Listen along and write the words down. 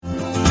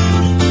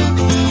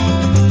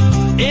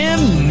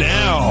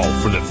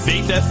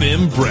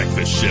FM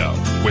Breakfast Show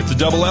with the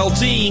Double L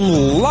team,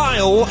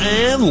 Lyle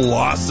and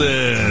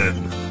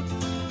Lawson.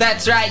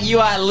 That's right, you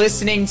are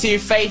listening to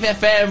Faith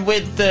FM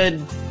with the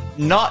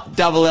not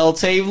Double L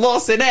team,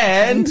 Lawson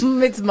and...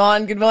 It's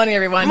Mon. Good morning,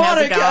 everyone.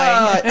 Monica.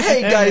 How's it going?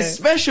 Hey, guys,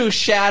 special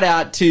shout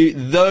out to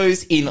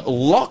those in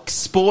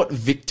Locksport,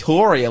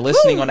 Victoria,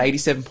 listening on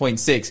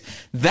 87.6.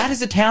 That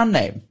is a town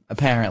name,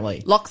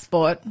 apparently.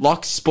 Locksport.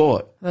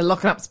 Locksport. They're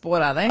locking up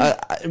sport, are they?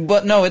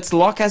 But no, it's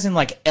Lock as in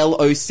like Loch.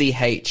 Oh, the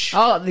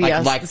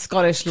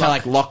Scottish Kind of Loch.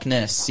 like Loch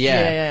Ness,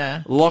 yeah.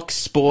 Yeah.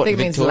 Locksport, I think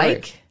it means Victoria.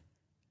 lake.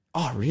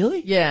 Oh,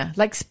 really? Yeah,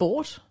 lake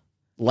sport.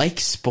 Lake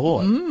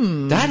Sport.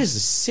 That is a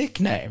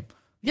sick name.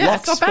 Yeah, Lock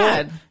it's not Sport.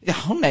 bad. Yeah,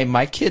 I'll name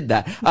my kid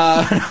that.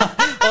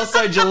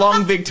 Also,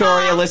 Geelong,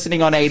 Victoria,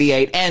 listening on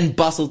 88, and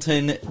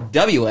Bustleton,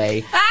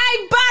 WA,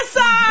 Hey,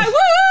 Bussa! Woo!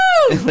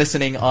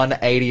 listening on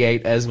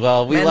 88 as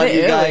well. We Man, love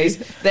you they're early. guys.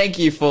 Thank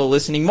you for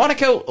listening.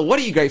 Monica, what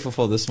are you grateful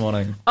for this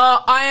morning?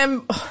 I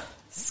am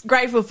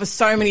grateful for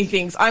so many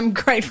things. I'm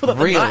grateful that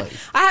Really? I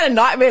had a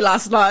nightmare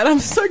last night, and I'm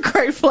so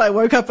grateful I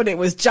woke up and it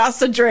was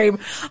just a dream.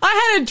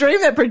 I had a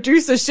dream that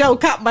producer Shell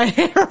cut my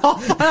hair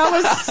off, and I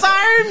was so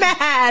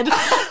mad.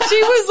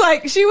 She was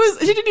like,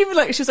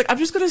 I'm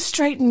just going to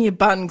straighten your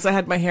bun, because I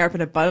had my hair up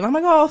in a bun. And I'm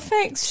like, oh,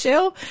 thanks,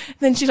 Shell. And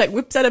then she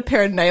whips out a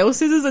pair of nail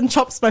scissors and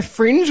chops my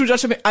fringe, which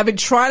I've been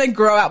trying to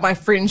grow out my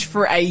fringe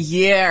for a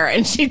year,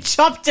 and she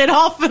chopped it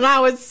off, and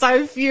I was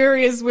so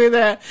furious with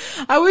her.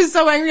 I was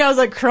so angry, I was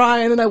like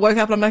crying, and then I woke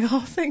up and I'm like, oh,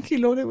 thank you,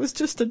 Lord, it was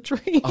just a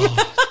dream.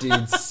 Oh,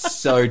 dude,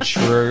 so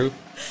true.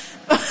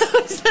 Are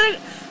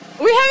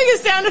we having a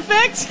sound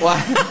effect?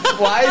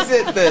 Why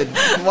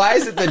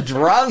is it the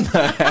drum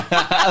though?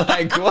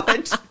 Like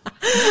what?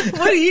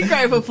 What are you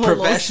grateful for,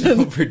 Professional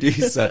Lawson?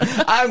 producer.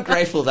 I'm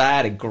grateful that I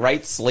had a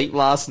great sleep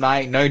last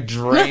night, no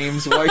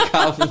dreams, woke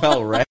up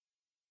well rested.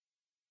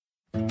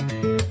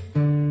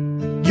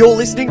 You're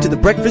listening to the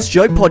Breakfast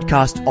Show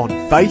podcast on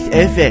Faith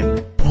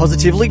FM.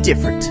 Positively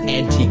different.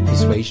 Antique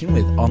persuasion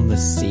with On the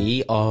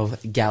Sea of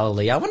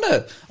Galilee. I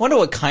wonder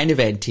what kind of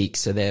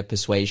antiques are their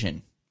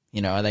persuasion.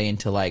 You know, are they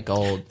into like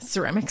old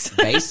Ceramics.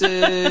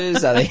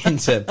 vases? Are they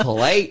into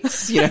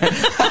plates? You know,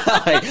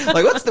 like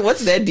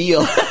what's their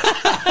deal?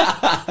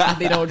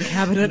 Maybe an old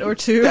cabinet or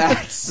two.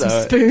 Some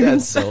That's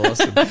spoons. so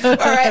awesome. All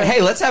right,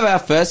 hey, let's have our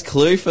first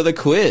clue for the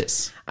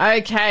quiz.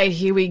 Okay,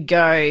 here we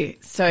go.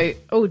 So, do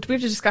we have to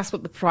discuss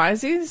what the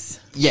prize is?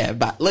 Yeah,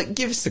 but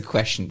give us the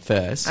question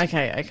first.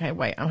 Okay,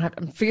 wait.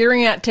 I'm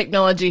figuring out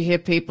technology here,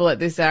 people, at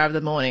this hour of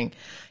the morning.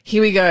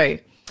 Here we go.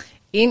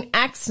 In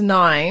Acts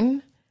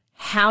 9,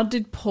 how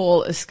did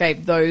Paul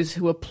escape those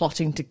who were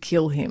plotting to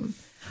kill him?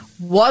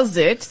 Was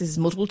it, this is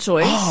multiple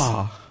choice,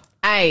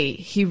 A,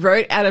 he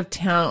rode out of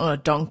town on a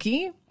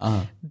donkey,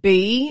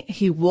 B,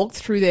 he walked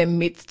through their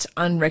midst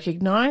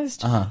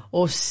unrecognized,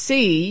 or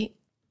C,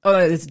 oh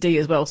no, there's D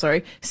as well,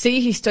 sorry, C,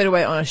 he stowed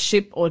away on a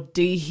ship, or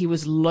D, he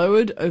was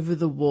lowered over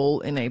the wall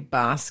in a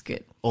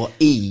basket. Or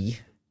E,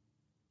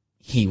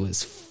 he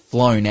was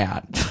flown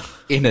out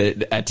in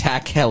an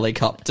attack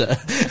helicopter.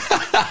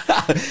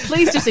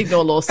 Please just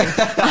ignore Lawson.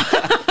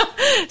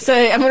 So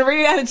I'm going to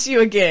read it out to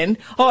you again.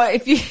 Oh,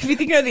 if you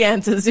think you know the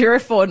answer,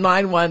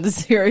 0491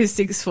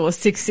 064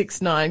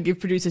 669, give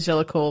producer Shell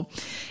a call.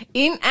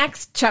 In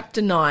Acts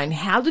chapter 9,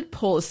 how did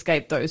Paul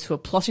escape those who were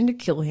plotting to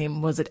kill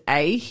him? Was it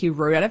A, he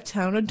rode out of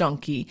town on a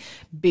donkey,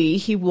 B,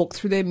 he walked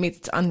through their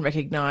midst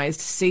unrecognized,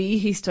 C,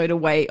 he stowed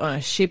away on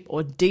a ship,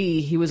 or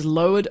D, he was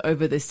lowered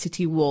over the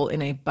city wall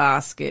in a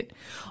basket,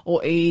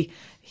 or E,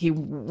 he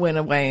went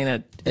away in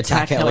an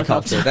attack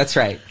helicopter. That's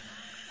right.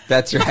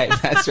 That's right.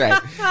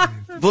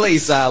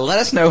 Please let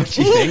us know what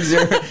you think.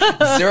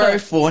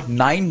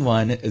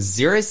 0491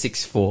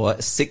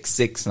 064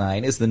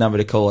 669 is the number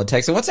to call or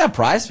text. And what's our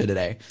prize for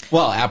today?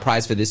 Well, our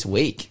prize for this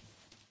week.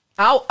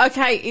 Oh,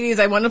 okay. It is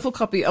a wonderful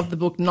copy of the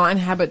book 9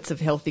 Habits of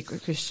Healthy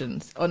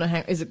Christians. Oh, no,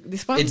 is it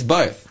this one? It's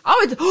both.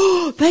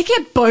 Oh, they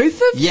get both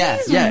of these?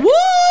 Yeah.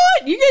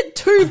 What? You get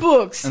 2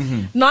 books.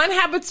 9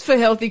 Habits for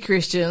Healthy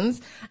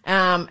Christians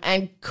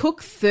and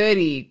Cook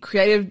 30.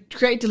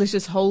 Create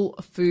delicious whole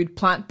food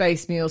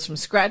plant-based meals from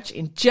scratch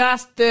in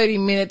just 30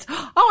 minutes.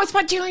 Oh, it's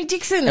by Jeremy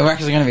Dixon. And we're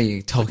actually going to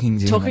be talking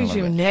to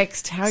him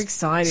next. How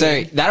exciting.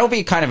 So that'll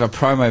be kind of a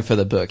promo for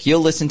the book. You'll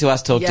listen to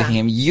us talk to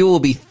him. You will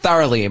be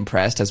thoroughly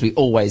impressed, as we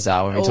always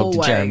are when we talk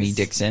to Jeremy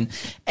Dixon.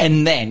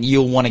 And then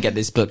you'll want to get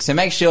this book. So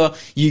make sure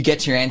you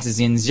get your answers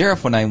in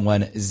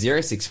 0491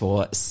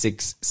 064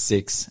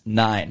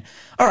 669.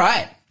 All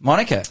right,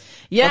 Monica.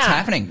 Yeah. What's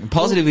happening?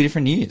 Positively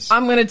different news.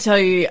 I'm going to tell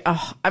you,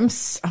 I'm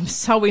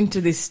so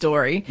into this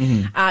story.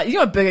 You know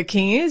what Burger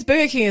King is?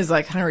 Burger King is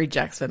like Hungry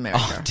Jack's for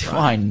America. Oh, do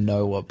I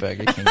know what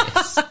Burger King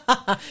is?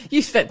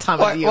 You spent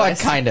time in the What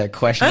US. kind of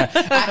question?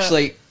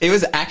 It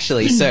was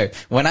actually, so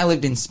when I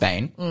lived in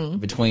Spain,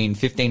 between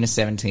 15 to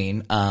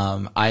 17,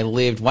 I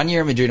lived 1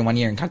 year in Madrid and 1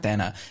 year in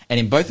Cartagena. And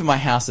in both of my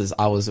houses,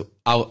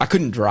 I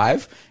couldn't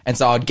drive. And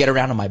so I would get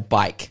around on my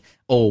bike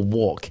or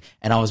walk,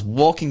 and I was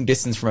walking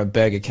distance from a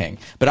Burger King.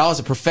 But I was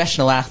a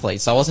professional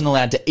athlete, so I wasn't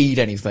allowed to eat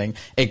anything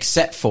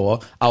except for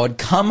I would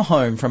come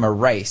home from a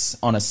race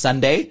on a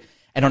Sunday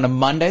And on a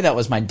Monday, that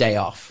was my day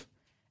off.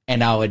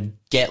 And I would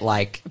get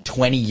like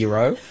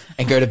 €20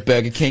 and go to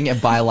Burger King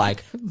and buy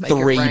like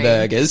 3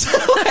 burgers.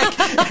 Like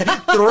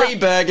 3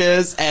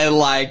 burgers and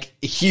like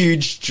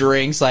huge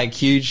drinks, like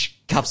huge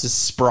cups of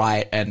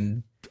Sprite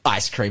and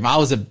ice cream. I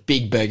was a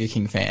big Burger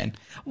King fan.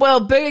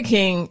 Well, Burger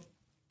King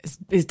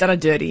is done a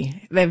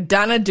dirty. They've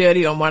done a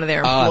dirty on one of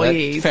their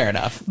employees. Fair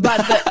enough. But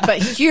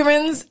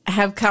humans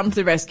have come to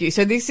the rescue.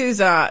 So this is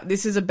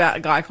about a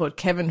guy called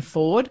Kevin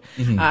Ford.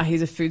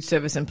 He's a food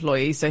service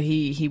employee, so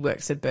he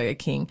works at Burger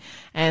King.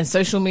 And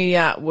social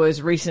media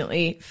was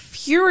recently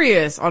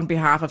furious on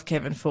behalf of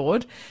Kevin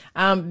Ford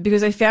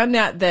because they found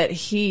out that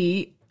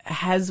he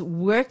has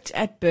worked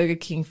at Burger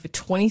King for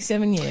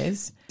 27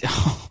 years.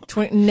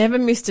 Never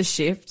missed a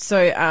shift.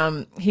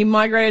 So he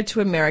migrated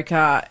to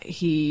America.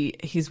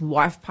 His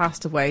wife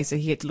passed away, so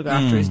he had to look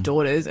after his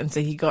daughters, and so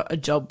he got a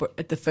job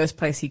at the first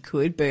place he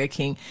could, Burger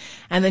King.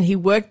 And then he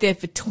worked there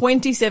for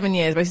 27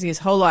 years, basically his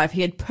whole life.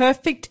 He had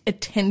perfect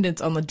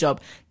attendance on the job.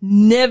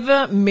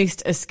 Never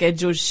missed a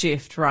scheduled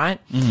shift,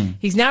 right?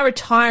 He's now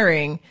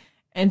retiring,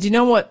 and do you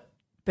know what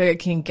Burger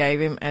King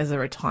gave him as a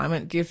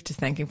retirement gift to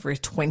thank him for his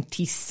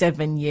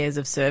 27 years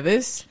of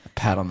service? A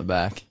pat on the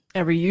back.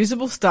 A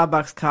reusable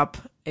Starbucks cup,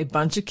 a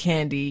bunch of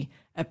candy,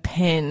 a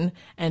pen,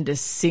 and a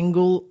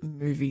single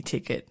movie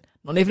ticket.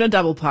 Not even a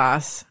double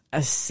pass,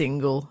 a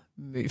single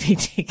movie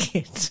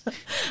ticket.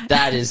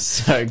 That is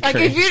so Like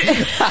cringe.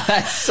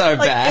 That's so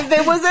bad. If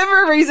there was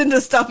ever a reason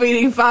to stop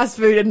eating fast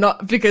food and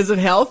not because of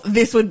health,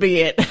 this would be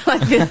it.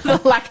 Like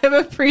the lack of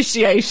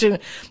appreciation,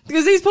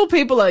 because these poor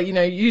people are,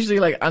 usually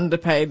like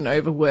underpaid and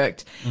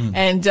overworked.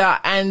 And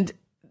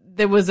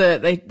there was they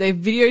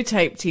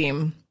videotaped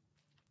him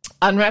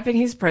unwrapping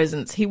his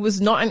presents. He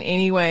was not in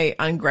any way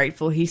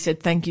ungrateful. He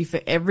said thank you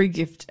for every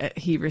gift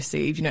he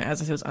received,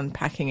 as I said, was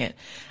unpacking it.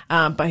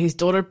 But his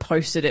daughter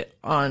posted it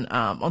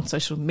on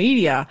social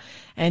media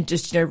and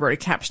just, wrote a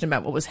caption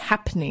about what was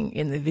happening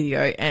in the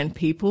video, and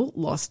people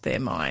lost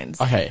their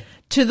minds. Okay.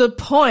 To the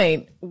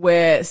point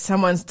where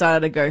someone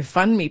started a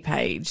GoFundMe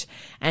page,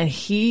 and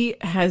he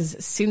has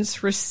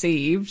since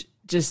received,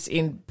 just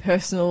in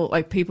personal,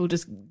 like people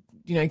just,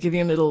 giving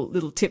him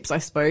little tips, I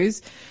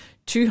suppose,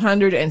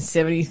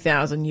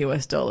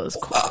 $270,000,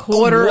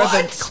 quarter of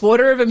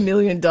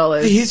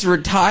 $1,000,000. His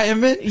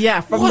retirement? Yeah,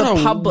 from what the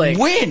a public.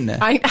 Win.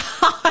 I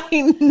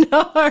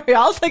know.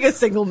 I'll take a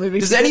single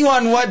movie. Does any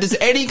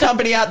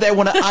company out there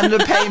want to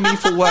underpay me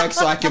for work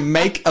so I can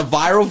make a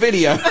viral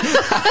video?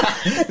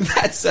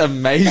 That's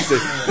amazing.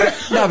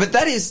 No, but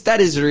that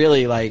is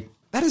really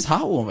that is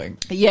heartwarming.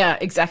 Yeah,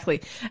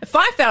 exactly.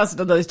 $5,000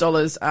 of those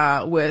dollars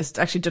were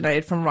actually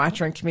donated from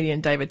writer and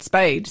comedian David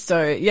Spade.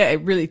 So yeah,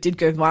 it really did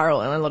go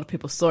viral, and a lot of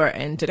people saw it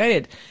and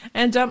donated.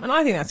 And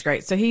I think that's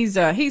great. So he's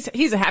a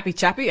happy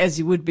chappy, as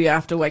you would be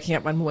after waking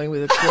up one morning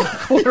with a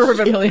quarter of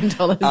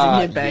 $1,000,000 in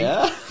your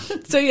bank.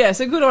 Yeah.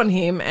 So good on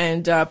him,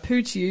 and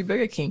poo to you,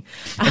 Burger King.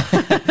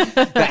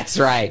 That's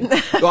right.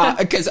 Well,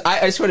 because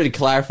I just wanted to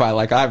clarify,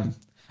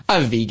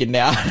 I'm vegan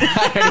now.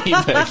 I don't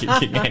eat Burger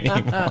King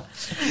anymore.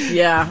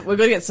 Yeah, we're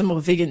going to get some more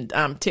vegan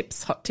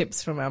hot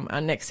tips from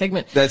our next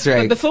segment. That's right.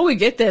 But before we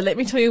get there, let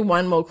me tell you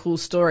one more cool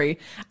story.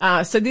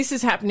 So this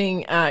is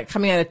happening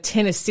coming out of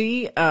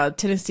Tennessee.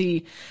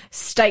 Tennessee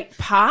state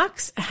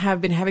parks have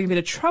been having a bit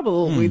of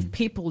trouble with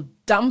people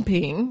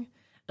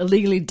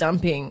illegally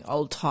dumping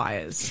old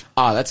tires.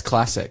 Oh, that's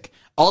classic.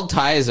 Old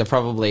tires are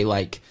probably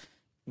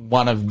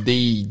one of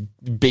the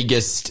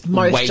biggest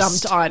Most waste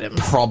dumped items.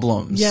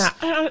 problems. Yeah.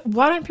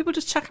 Why don't people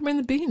just chuck them in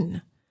the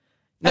bin?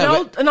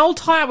 No, An old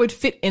tire would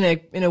fit in a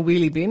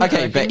wheelie bin.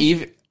 Okay, but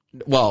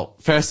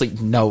firstly,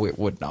 no, it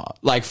would not.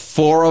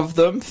 4 of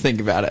them, think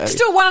about it.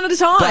 Still one at a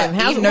time. But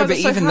How's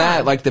even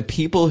hard? that, the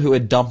people who are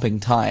dumping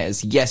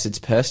tires, yes, it's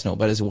personal,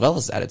 but as well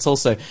as that, it's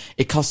also,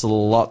 it costs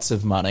lots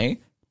of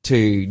money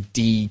to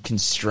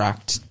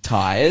deconstruct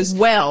tires.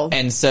 Well.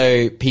 And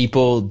so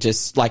people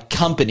just,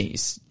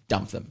 companies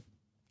dump them.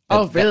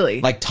 Oh,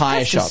 really? Tire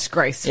That's shops.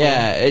 disgraceful.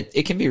 Yeah,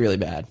 it can be really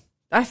bad.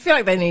 I feel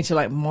like they need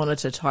to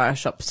monitor tire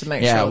shops to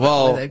make Yeah, sure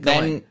well, where they're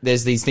going. then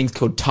there's these things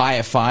called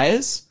tire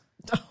fires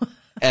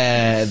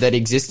that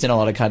exist in a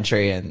lot of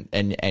country, and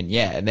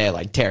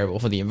they're terrible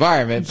for the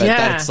environment, but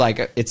Yeah.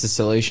 that's it's a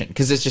solution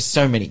because there's just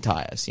so many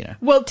tires,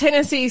 Well,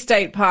 Tennessee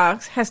State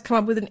Parks has come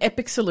up with an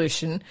epic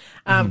solution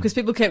because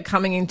people kept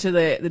coming into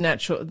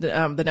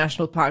the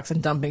national parks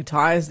and dumping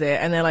tires there,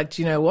 and they're like,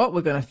 do you know what?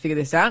 We're going to figure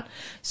this out.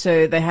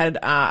 So they had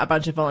a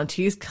bunch of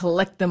volunteers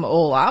collect them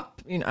all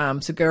up,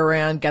 so go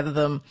around, gather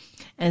them,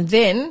 and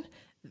then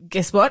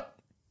guess what?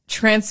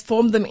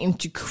 Transform them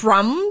into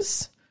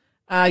crumbs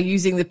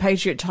using the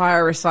Patriot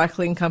Tire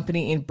Recycling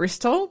Company in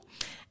Bristol.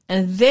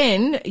 And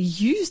then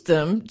use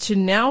them to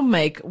now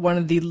make one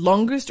of the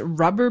longest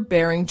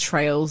rubber-bearing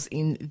trails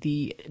in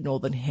the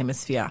Northern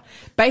Hemisphere.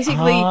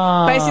 Basically,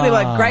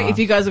 like, great, if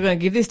you guys are going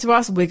to give this to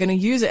us, we're going to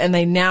use it. And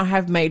they now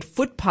have made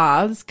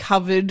footpaths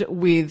covered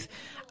with,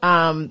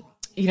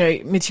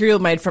 material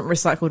made from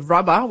recycled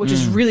rubber, which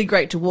is really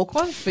great to walk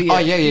on for you. Oh,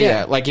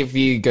 yeah. If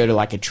you go to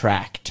a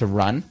track to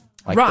run,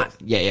 Like Right.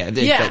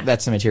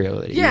 That's the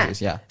material that it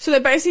uses. Yeah. So they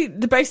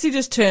basically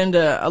just turned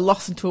a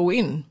loss into a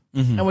win.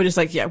 Mm-hmm. And we're just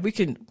like, yeah, we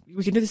can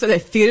do this. So they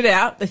figured it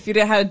out. They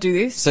figured out how to do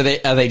this. So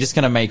are they just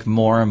going to make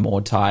more and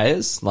more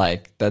tires?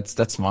 Like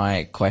that's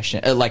my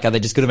question. Like, are they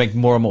just going to make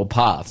more and more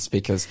paths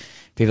because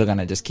people are going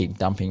to just keep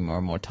dumping more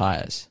and more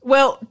tires?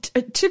 Well,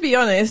 to be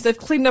honest, they've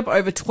cleaned up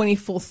over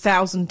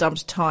 24,000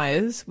 dumped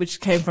tires,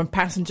 which came from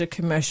passenger,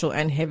 commercial,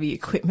 and heavy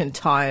equipment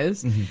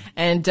tires. Mm-hmm.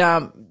 And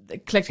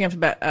collecting up to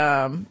about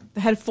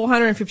they had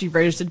 450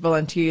 registered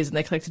volunteers, and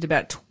they collected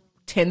about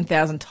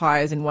 10,000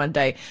 tires in one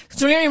day. So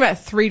it's only about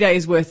 3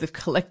 days worth of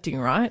collecting,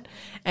 right?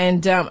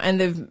 And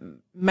they've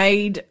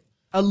made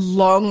a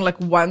long, like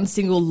one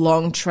single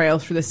long trail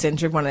through the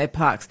center of one of their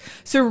parks.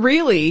 So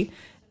really,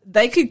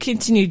 they could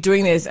continue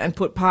doing this and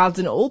put paths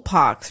in all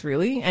parks,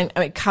 really, and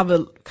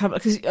cover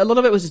because a lot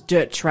of it was a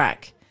dirt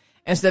track.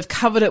 And so they've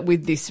covered it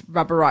with this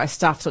rubberized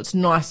stuff, so it's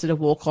nicer to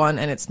walk on,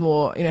 and it's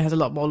more, has a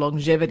lot more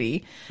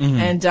longevity. Mm-hmm.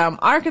 And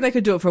I reckon they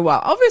could do it for a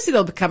while. Obviously,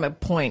 there'll become a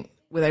point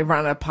where they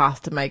run out of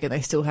path to make and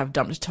they still have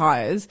dumped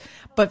tires.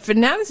 But for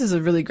now, this is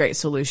a really great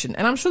solution.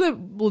 And I'm sure they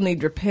will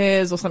need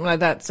repairs or something like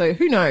that. So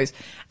who knows?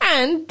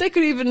 And they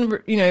could even,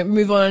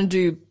 move on and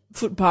do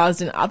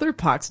footpaths in other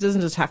parks. It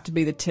doesn't just have to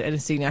be the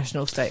Tennessee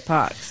National State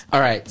Parks. All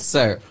right.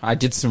 So I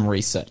did some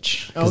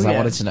research because I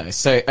wanted to know.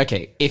 So,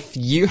 okay, if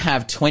you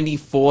have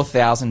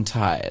 24,000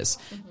 tires,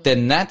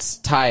 then that's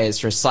tires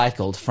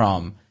recycled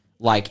from,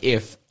 like,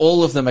 if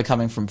all of them are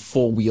coming from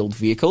four-wheeled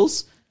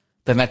vehicles,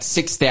 then that's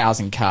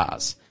 6,000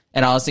 cars.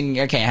 And I was thinking,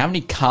 okay, how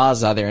many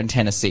cars are there in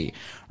Tennessee?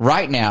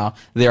 Right now,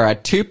 there are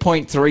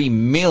 2.3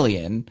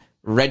 million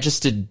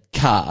registered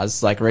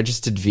cars, like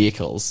registered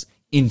vehicles,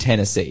 in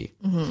Tennessee,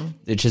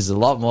 which is a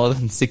lot more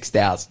than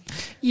 6,000.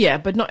 Yeah,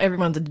 but not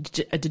everyone's a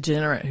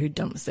degenerate who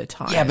dumps their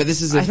tires. Yeah, but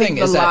this is the thing.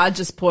 I think the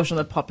largest portion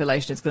of the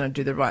population is going to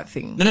do the right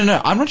thing.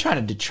 No. I'm not trying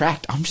to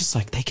detract. I'm just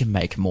like, they can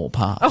make more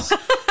paths.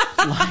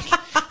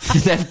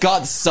 They've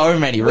got so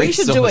many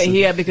resources. We should do it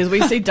here because we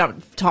see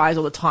dumped tires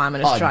all the time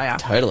in Australia.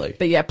 Totally.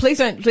 But yeah, please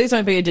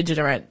don't be a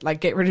degenerate.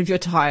 Like, get rid of your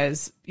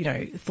tires,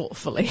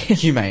 thoughtfully.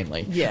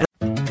 Humanely. Yeah.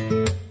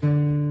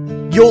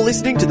 You're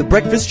listening to the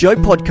Breakfast Show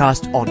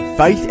podcast on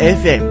Faith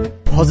FM.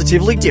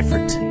 Positively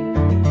different.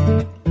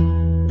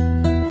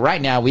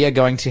 Right now, we are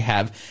going to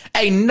have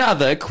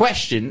another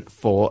question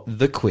for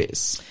the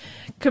quiz.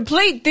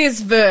 Complete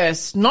this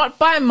verse, not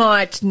by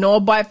might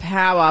nor by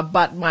power,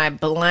 but my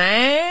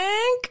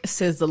blank,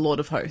 says the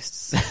Lord of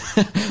Hosts.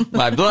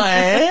 My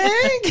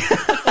blank.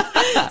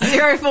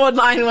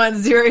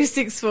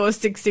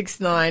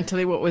 0491064669. Tell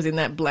me what was in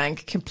that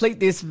blank. Complete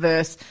this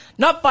verse,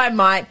 not by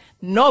might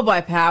nor by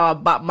power,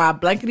 but my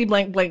blankety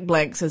blank blank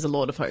blank, says the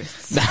Lord of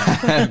Hosts.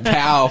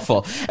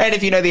 Powerful. And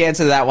if you know the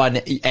answer to that one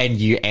and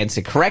you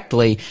answer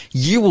correctly,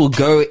 you will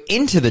go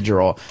into the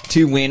draw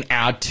to win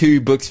our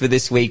 2 books for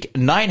this week,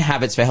 9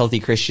 Habits for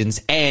Healthy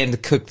Christians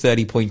and Cook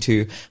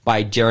 30.2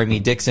 by Jeremy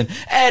Dixon.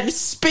 And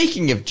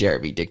speaking of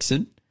Jeremy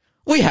Dixon,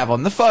 we have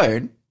on the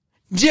phone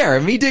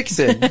Jeremy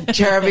Dixon.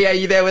 Jeremy, are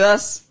you there with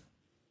us?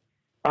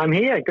 I'm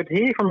here. Good to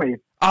hear from you.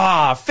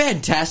 Ah,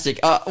 fantastic.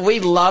 We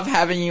love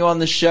having you on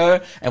the show,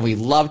 and we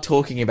love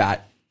talking about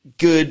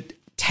good,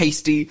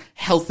 tasty,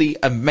 healthy,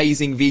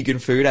 amazing vegan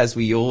food, as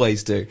we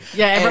always do.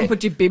 Yeah, everyone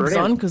put your bibs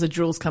on because the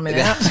drool's coming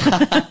out.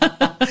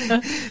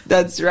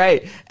 That's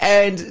right.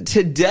 And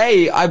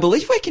today, I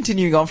believe we're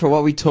continuing on from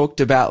what we talked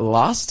about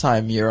last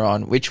time you were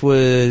on, which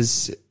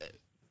was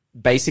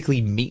basically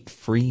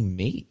meat-free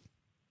meat.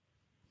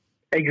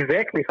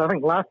 Exactly. So I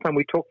think last time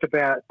we talked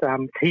about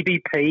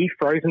TBP,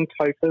 frozen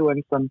tofu,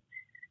 and some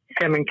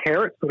salmon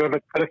carrots. We've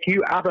got a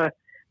few other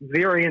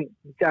variant,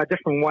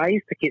 different ways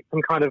to get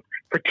some kind of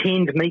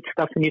pretend meat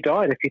stuff in your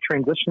diet if you're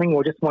transitioning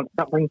or just want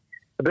something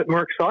a bit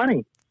more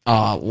exciting.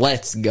 Oh,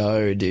 let's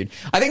go, dude.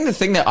 I think the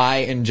thing that I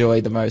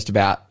enjoy the most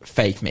about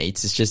fake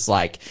meats is just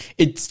like,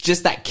 it's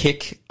just that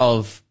kick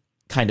of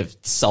kind of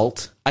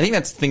salt. I think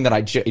that's the thing that I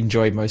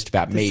enjoy most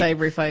about meat. The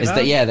savory flavor. Is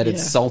that,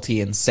 it's salty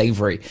and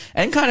savory.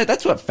 And kind of,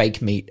 that's what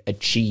fake meat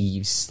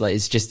achieves. Like,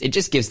 it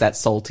just gives that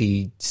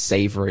salty,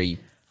 savory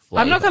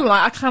flavor. I'm not going to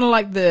lie. I kind of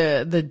like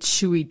the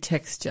chewy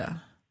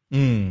texture.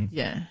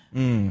 Yeah.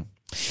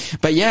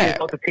 But yeah. There's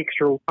lots of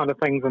textural kind of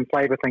things and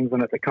flavour things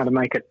in it that kind of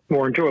make it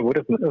more enjoyable,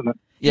 isn't it?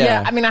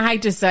 Yeah. I mean, I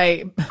hate to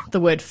say the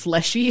word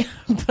fleshy,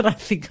 but I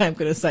think I'm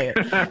going to say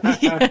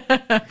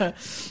it.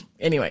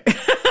 Anyway.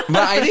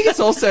 But I think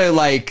it's also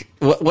like,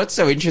 what's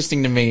so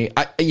interesting to me,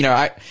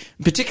 I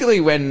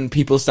particularly when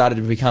people started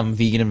to become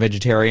vegan and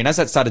vegetarian, as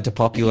that started to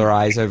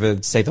popularize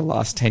over, say, the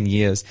last 10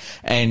 years,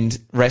 and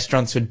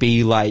restaurants would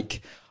be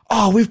like,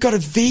 oh, we've got a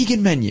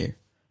vegan menu.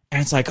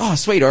 And it's like, oh,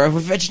 sweet, or a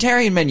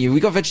vegetarian menu. We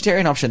got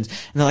vegetarian options. And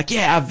they're like,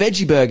 yeah, our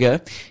veggie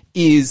burger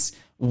is,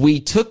 we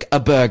took a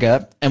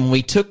burger and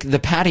we took the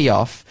patty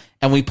off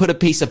and we put a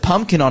piece of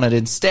pumpkin on it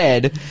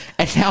instead,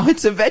 and now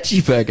it's a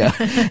veggie burger.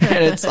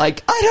 And it's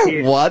like, I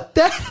don't want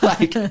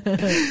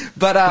that.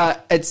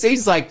 But it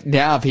seems like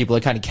now people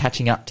are kind of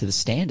catching up to the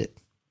standard.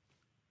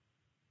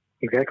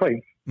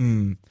 Exactly.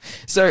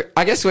 So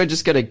I guess we're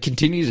just going to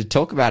continue to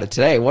talk about it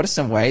today. What are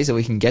some ways that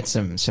we can get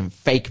some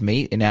fake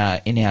meat in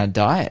our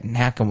diet, and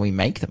how can we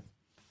make them?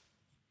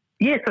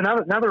 Yes,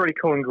 another really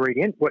cool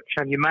ingredient, which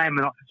you may or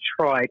may not have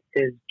tried,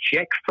 is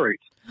jackfruit.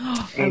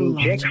 And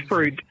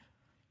jackfruit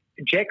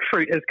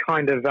is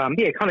kind of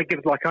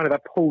gives like kind of a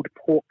pulled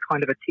pork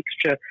kind of a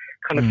texture,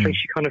 kind of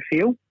fleshy kind of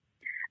feel.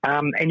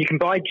 And you can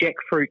buy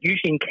jackfruit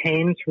usually in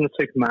cans from the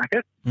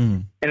supermarket.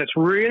 And it's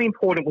really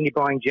important when you're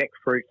buying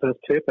jackfruit for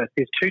this purpose.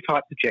 There's two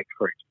types of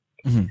jackfruit.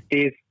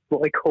 There's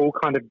what they call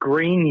kind of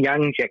green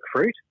young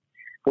jackfruit,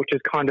 which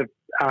is kind of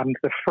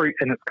the fruit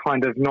in its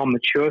kind of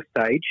non-mature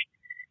stage.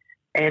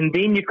 And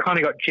then you've kind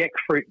of got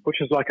jackfruit,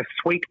 which is like a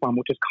sweet one,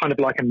 which is kind of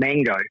like a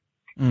mango.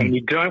 And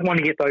you don't want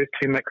to get those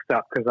two mixed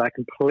up because they're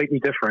completely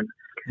different.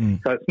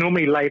 So it's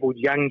normally labelled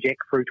young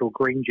jackfruit or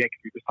green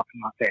jackfruit or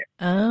something like that.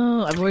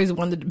 Oh, I've always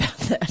wondered about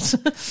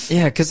that.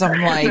 Yeah, because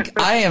I'm like,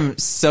 I am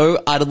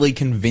so utterly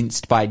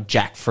convinced by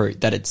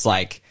jackfruit that it's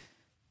like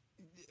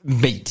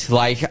meat.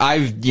 Like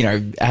I've,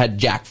 had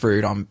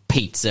jackfruit on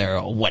pizza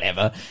or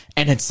whatever,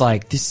 and it's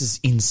like, this is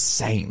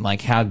insane,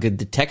 like how good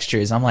the texture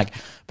is. I'm like,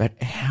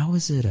 but how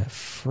is it a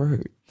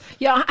fruit?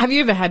 Yeah, have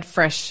you ever had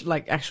fresh,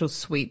 like actual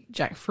sweet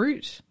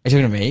jackfruit? Are you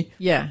talking to me?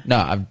 Yeah. No,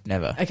 I've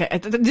never. Okay,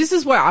 this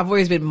is where I've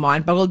always been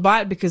mind boggled by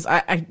it because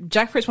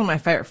jackfruit's one of my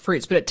favorite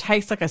fruits, but it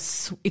tastes like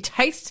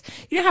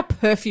you know how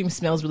perfume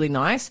smells really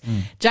nice?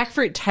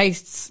 Jackfruit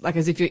tastes like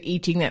as if you're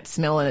eating that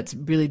smell, and it's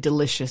really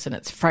delicious and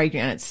it's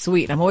fragrant and it's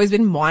sweet. And I've always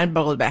been mind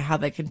boggled about how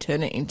they can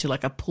turn it into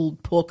like a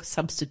pulled pork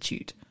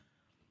substitute.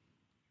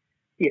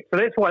 Yeah, so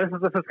that's why this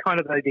is kind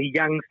of the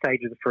young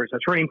stage of the fruit. So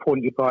it's really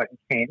important you buy it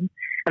in can.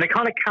 And it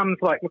kind of comes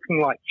looking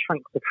like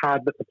chunks of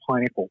hard bits of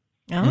pineapple.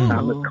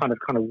 It's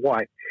kind of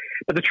white.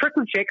 But the trick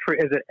with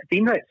jackfruit is that at the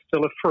end of it, it's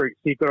still a fruit.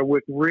 So you've got to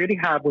work really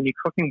hard when you're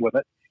cooking with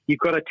it. You've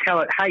got to tell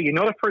it, hey, you're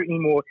not a fruit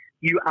anymore.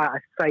 You are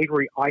a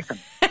savoury item.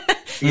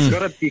 You've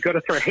got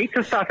to throw heaps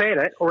of stuff at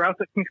it, or else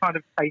it can kind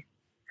of taste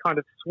kind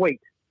of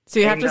sweet. So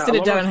you have to sit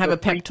it down and have a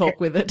pep talk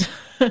with it.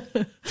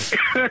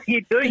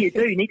 You do. You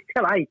need to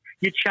tell, hey,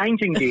 you're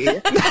changing here.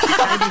 You're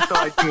changing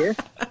sides here.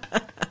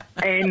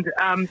 And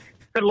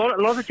but a lot of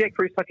the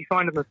jackfruit stuff you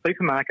find in the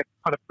supermarket,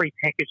 kind of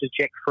pre-packaged as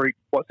jackfruit,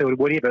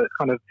 whatever, it's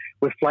kind of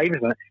with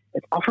flavours in it.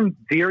 It's often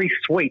very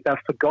sweet. They've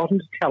forgotten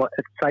to tell it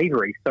it's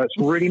savoury. So it's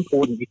really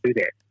important you do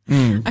that.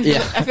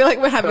 I feel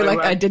like we're having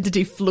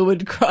identity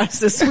fluid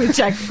crisis with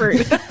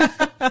jackfruit.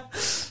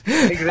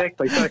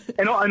 Exactly. So,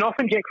 and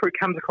often jackfruit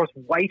comes across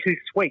way too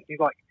sweet. You're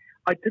like,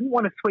 I didn't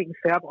want a sweet and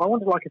sour. I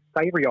wanted like a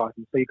savoury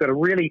item. So you've got to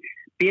really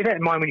bear that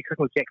in mind when you're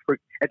cooking with jackfruit.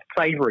 It's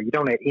savoury. You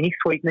don't add any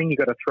sweetening. You've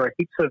got to throw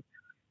heaps of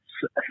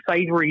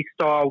savoury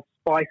style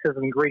spices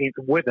and ingredients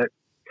with it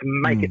to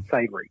make it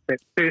savoury.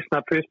 That's first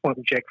point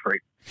with jackfruit.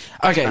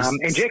 Okay.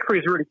 And jackfruit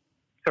is really...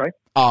 Sorry?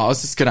 Oh, I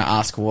was just going to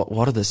ask,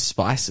 what are the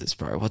spices,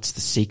 bro? What's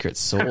the secret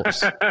sauce?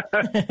 So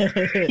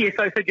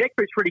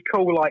jackfruit's really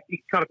cool. Like, you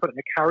can kind of put it in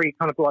a curry,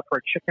 kind of like for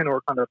a chicken or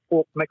a kind of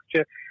pork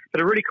mixture.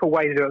 But a really cool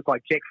way to do it is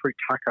like jackfruit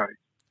tacos.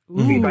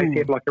 You basically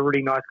have like a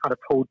really nice kind of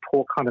pulled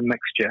pork kind of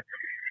mixture.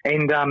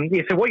 And,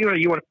 so what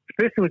you want to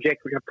first thing with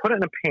jackfruit, you're going to put it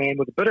in a pan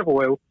with a bit of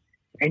oil,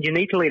 and you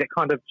need to let it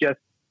kind of just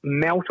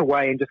melt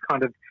away and just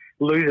kind of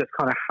lose its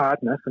kind of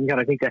hardness. And you're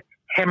going to need to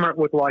hammer it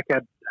with like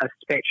a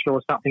spatula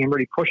or something and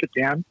really push it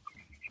down.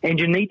 And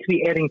you need to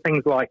be adding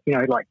things like,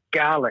 like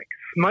garlic.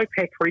 Smoked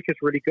paprika is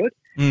really good.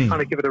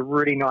 Kind of give it a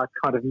really nice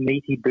kind of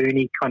meaty,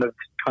 burny kind of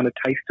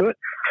taste to it.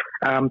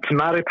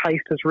 Tomato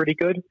paste is really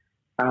good.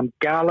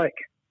 Garlic,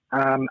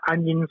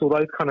 onions, all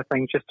those kind of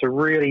things, just to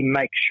really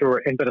make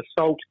sure, and a bit of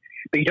salt.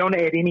 But you don't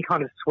add any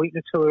kind of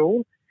sweetener to it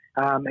all.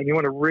 And you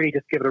want to really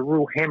just give it a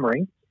real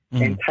hammering.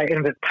 And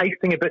if it's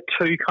tasting a bit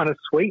too kind of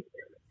sweet,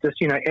 just,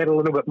 add a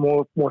little bit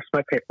more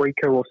smoked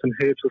paprika or some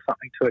herbs or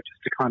something to it,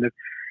 just to kind of...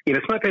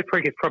 smoked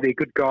paprika is probably a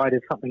good guide,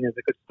 as something as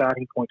a good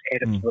starting point to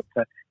add it to it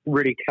to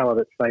really tell it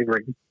it's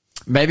savoury.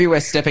 Maybe we're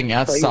stepping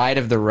outside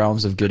of the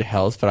realms of good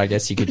health, but I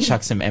guess you could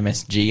chuck some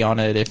MSG on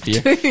it if you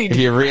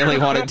really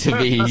want it to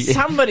be.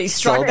 Somebody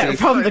strike that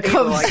from the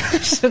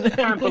conversation. I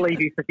can't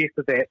believe you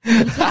suggested that.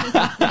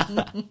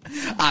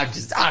 I'm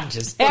just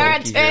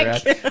joking.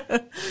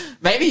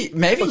 Maybe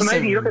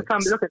you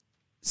look at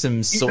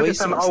some soy sauce.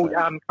 Some old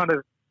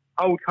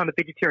kind of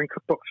vegetarian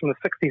cookbooks from the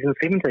 60s and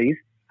 70s.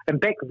 And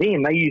back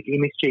then, they used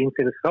MSG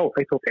instead of salt.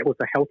 They thought that was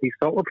a healthy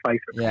salt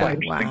replacement. Yeah,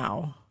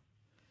 wow.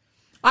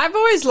 I've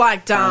always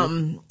liked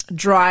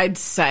dried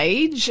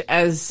sage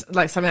as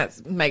like something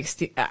that makes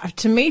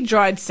to me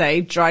dried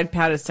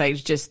powdered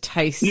sage just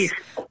tastes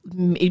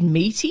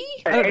meaty.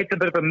 It adds a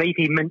bit of a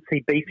meaty,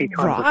 mincy, beefy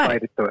kind of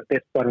flavour to it.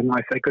 That's quite a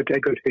good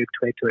herb to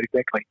add to it,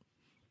 exactly.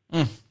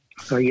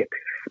 So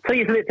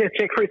that's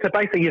jackfruit. So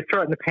basically, you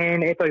throw it in the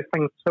pan, add those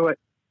things to it.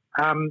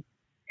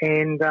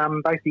 And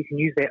basically, you can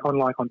use that on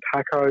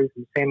tacos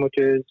and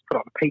sandwiches, put it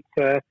on a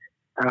pizza,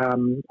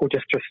 or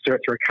just stir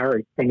it through a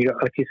curry. And you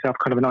got yourself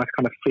kind of a nice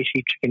kind of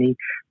fleshy, chickeny,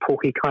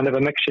 porky kind of a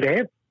mixture to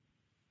have.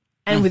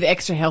 And with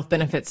extra health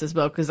benefits as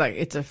well, because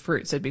it's a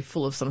fruit, so it'd be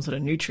full of some sort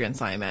of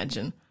nutrients, I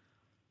imagine.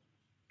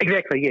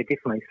 Exactly, yeah,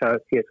 definitely. So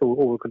it's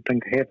all a good thing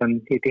to have,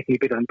 and definitely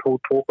better than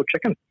pulled pork or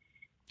chicken.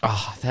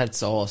 Oh,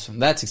 that's awesome.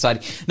 That's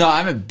exciting. No,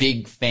 I'm a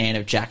big fan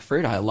of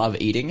jackfruit. I love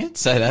eating it,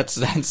 so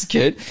that's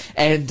good.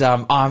 And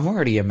I'm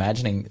already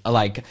imagining,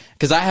 like,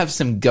 because I have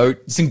some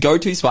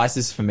go-to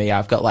spices for me.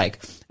 I've got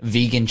like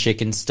vegan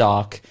chicken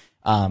stock,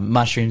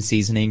 mushroom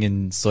seasoning,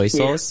 and soy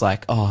sauce.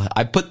 Like,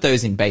 I put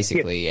those in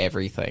basically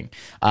everything.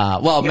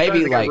 Maybe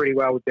those like go really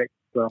well with jackfruit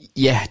as well.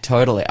 Yeah,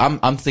 totally.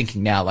 I'm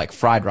thinking now like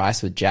fried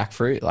rice with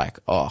jackfruit. Like,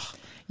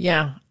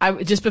 Yeah,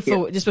 just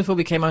before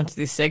we came onto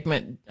this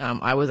segment,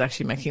 I was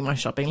actually making my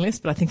shopping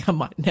list, but I think I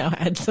might now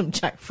add some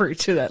jackfruit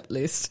to that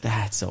list.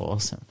 That's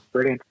awesome.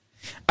 Brilliant.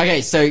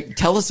 Okay, so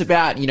tell us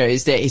about,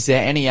 is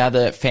there any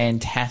other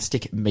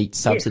fantastic meat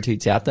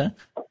substitutes out there?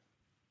 So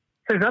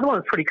there's another one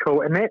that's pretty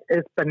cool, and that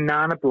is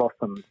banana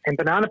blossom. And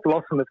banana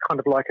blossom is kind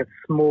of like a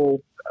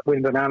small,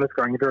 when banana's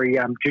growing, a very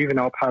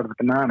juvenile part of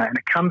the banana, and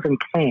it comes in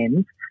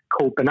cans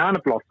called banana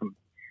blossom.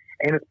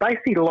 And it's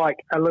basically like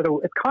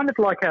it's kind of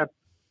like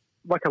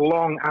a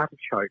long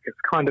artichoke. It's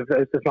kind of,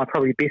 this is my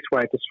probably best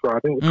way of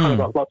describing it. It's kind of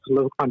got lots of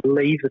little kind of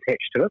leaves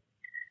attached to it.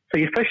 So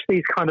you fish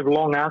these kind of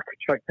long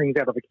artichoke things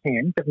out of a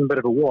can, give them a bit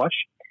of a wash,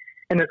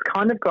 and it's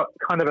kind of got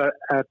kind of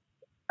a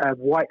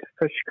white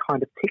fish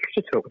kind of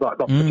texture to it with like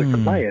lots of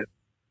different layers.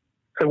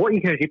 So what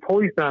you can do is you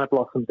pull these banana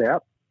blossoms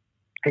out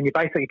and you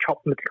basically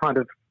chop them into kind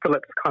of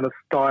Phillips kind of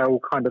style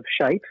kind of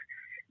shapes,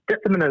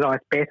 dip them in a nice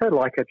batter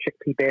like a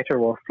chickpea batter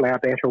or flour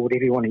batter or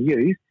whatever you want to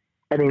use,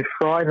 and then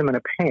fry them in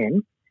a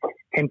pan.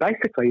 And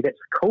basically, that's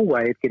a cool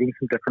way of getting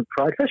some different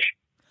fried fish.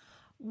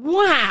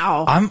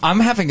 Wow. I'm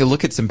having a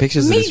look at some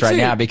pictures of this right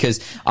now because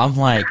I'm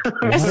like,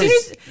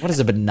 what is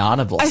a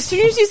banana blossom? As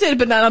soon as you said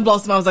banana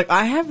blossom, I was like,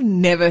 I have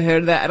never heard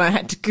of that, and I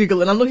had to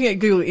Google. And I'm looking at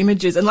Google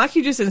images, and like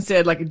you just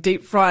said, like a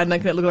deep fried,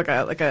 making it look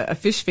like a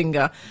fish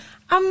finger.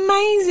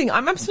 Amazing!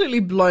 I'm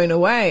absolutely blown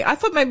away. I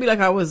thought maybe like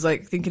I was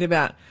like thinking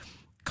about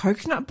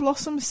coconut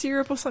blossom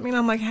syrup or something.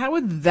 I'm like, how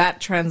would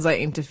that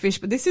translate into fish?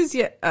 But this is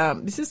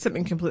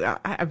something completely.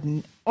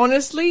 I've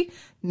honestly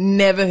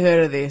never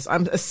heard of this.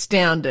 I'm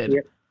astounded.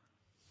 Yep.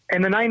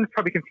 And the name's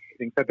probably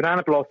confusing. So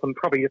banana blossom,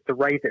 probably just to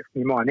raise that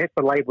from your mind. That's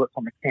the label that's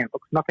on the can. It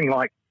looks nothing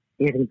like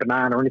anything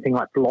banana or anything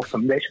like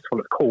blossom. That's just what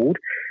it's called.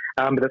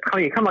 But it's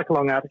kind of like a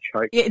long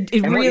artichoke. Yeah,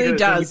 it really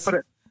does.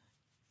 It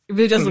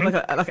really does look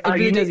like look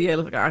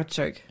like an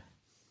artichoke.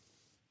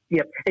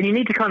 Yep, and you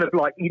need to kind of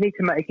you need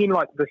to make, again,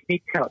 like this, you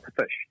need to cut up the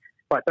fish.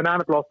 Like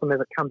banana blossom as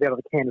it comes out of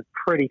the can is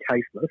pretty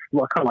tasteless,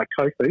 kind of like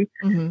tofu.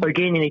 So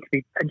again, you need to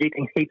be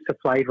injecting heaps of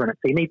flavour in it.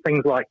 So you need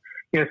things like,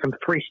 some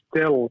fresh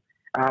dill,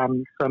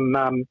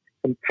 some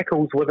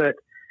pickles with it.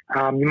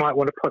 You might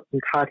want to put some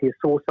tartar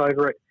sauce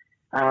over it,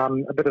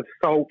 a bit of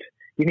salt.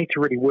 You need to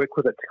really work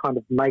with it to kind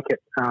of make it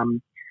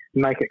kind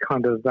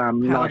of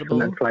nice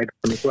and flavoursome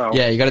as well.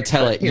 Yeah, you got to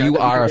tell it, you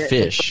are a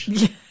fish.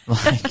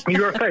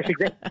 You're a fish,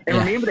 exactly. And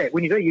remember that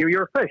when you do,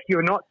 you're a fish.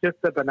 You're not just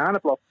a banana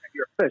blossom.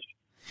 You're a fish.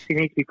 So you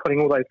need to be putting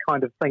all those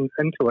kind of things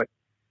into it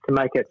to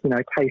make it,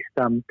 taste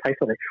like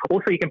it.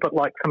 Also, you can put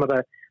like some of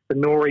the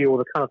nori or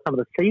the kind of some of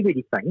the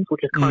seaweedy things,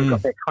 which has kind of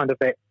got that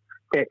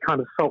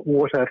kind of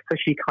saltwater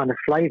fishy kind of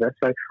flavour.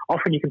 So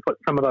often you can put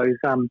some of those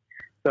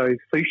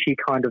sushi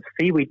kind of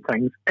seaweed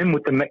things in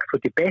with the mix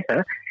with your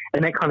batter,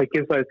 and that kind of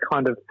gives those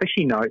kind of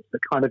fishy notes that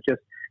kind of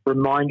just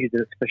remind you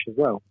that it's fish as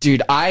well.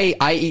 Dude, I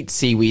eat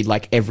seaweed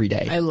like every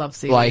day. I love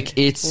seaweed. Like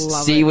it's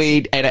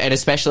seaweed and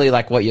especially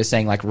like what you're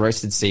saying, like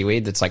roasted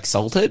seaweed that's like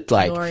salted,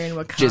 like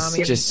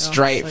just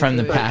straight from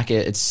the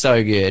packet. It's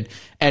so good.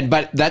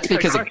 But that's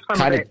because it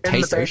kind of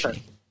tastes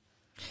fishy.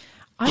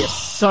 I'm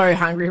so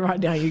hungry right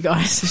now, you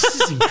guys. This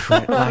is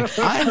incredible. Like,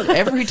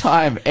 every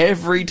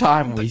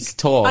time we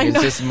talk,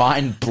 it's just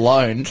mind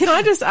blown. Can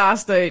I just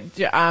ask though,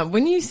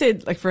 when you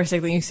said, like for a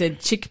second, you said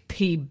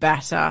chickpea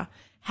batter,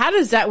 how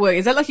does that work?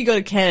 Is that like you got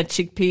a can of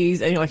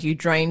chickpeas and you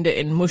drained it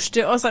and mushed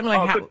it or something?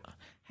 Like how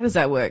does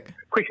that work?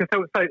 Question.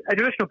 So a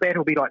traditional batter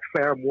will be like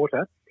flour and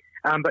water,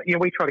 but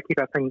we try to keep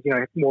our things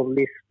more or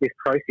less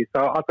processed.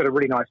 So I've got a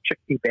really nice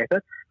chickpea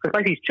batter. So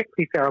basically, it's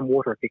chickpea flour and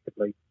water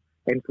effectively,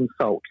 and some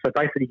salt. So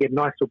basically, you get a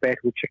nice little batter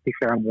with chickpea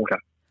flour and water.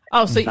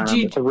 Oh, so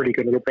it's a really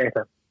good little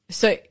batter.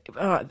 So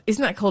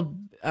isn't that called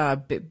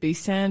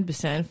Bisan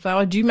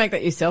flour? Do you make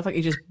that yourself? Like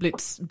you just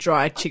blitz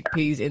dry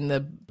chickpeas in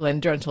the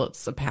blender until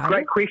it's a powder?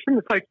 Great question.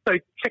 So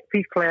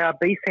chickpea flour,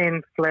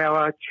 Bisan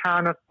flour,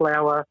 chana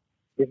flour,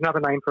 there's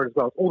another name for it as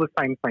well. It's all the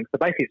same thing. So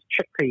basically it's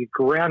chickpeas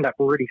ground up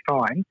really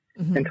fine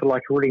into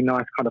like a really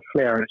nice kind of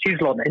flour. And it's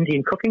used a lot in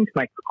Indian cooking to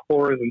make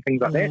pakoras and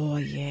things like that. Oh,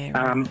 yeah.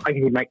 Right. I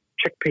can make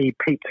chickpea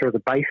pizza as a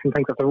base and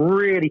things like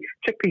that.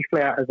 Chickpea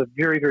flour is a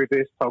very, very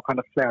versatile kind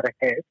of flour to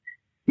have.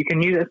 You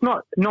can use it. It's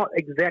not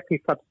exactly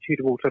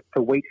substitutable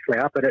to wheat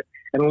flour, but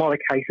in a lot of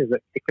cases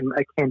it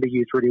can be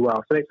used really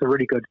well. So that's a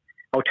really good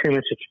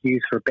alternative to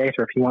use for a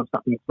batter if you want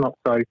something that's not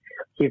so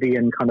heavy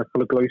and kind of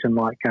full of gluten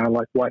like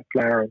white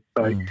flour.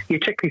 So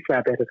chickpea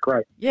flour batter is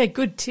great. Yeah,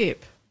 good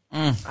tip.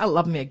 I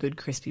love me a good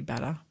crispy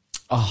batter.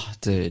 Oh,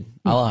 dude,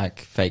 I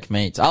like fake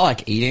meats. I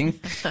like eating,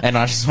 and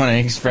I just want to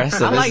express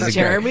that. I like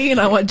Jeremy, and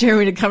I want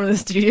Jeremy to come to the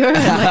studio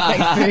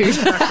and make food.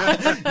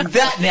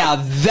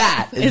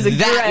 That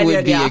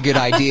would be a good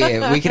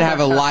idea. We could have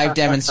a live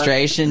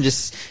demonstration.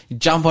 Just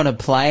jump on a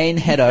plane,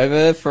 head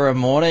over for a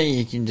morning.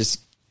 You can just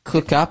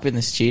cook up in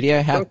the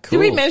studio. How cool! Did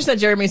we mention that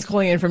Jeremy's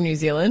calling in from New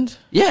Zealand?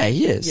 Yeah,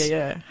 he is.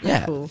 Yeah.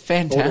 Yeah, cool. All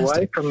fantastic.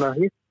 the way from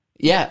the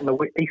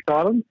East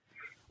Island.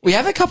 We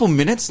have a couple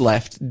minutes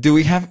left. Do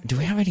we have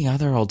any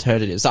other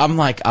alternatives? I'm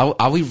like,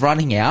 are we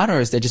running out, or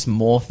is there just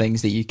more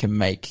things that you can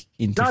make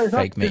into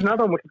fake meat? There's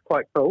another one which is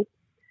quite cool,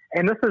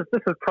 and this is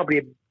probably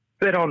a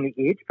bit on the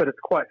edge, but it's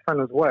quite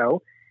fun as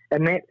well,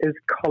 and that is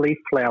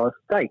cauliflower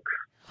steaks.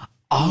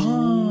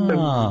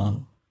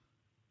 Oh.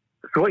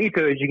 So what you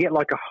do is you get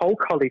like a whole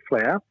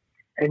cauliflower,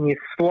 and you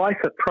slice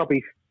it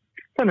probably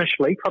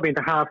finishly, probably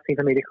into 0.5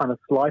 centimetre kind of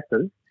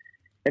slices,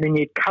 and then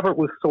you cover it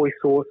with soy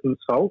sauce and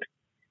salt.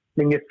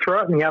 Then you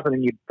throw it in the oven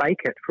and you bake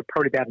it for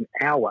probably about an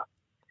hour. Wow.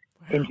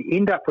 And you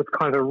end up with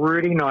kind of a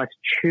really nice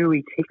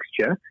chewy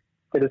texture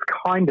that is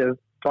kind of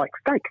like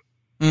steak.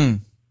 Mm.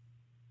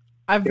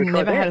 I've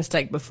never had a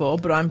steak before,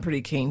 but I'm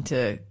pretty keen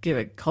to give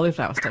a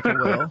cauliflower steak a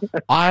whirl.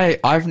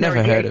 I've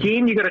never heard of it.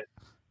 You've got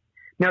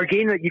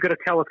to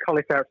tell us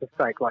cauliflower is a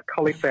steak. Like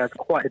cauliflower is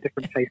quite a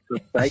different taste to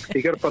a steak. So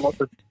you've got to put lots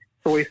of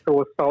soy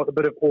sauce, salt, a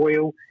bit of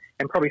oil,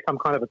 and probably some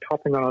kind of a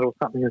topping on it or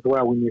something as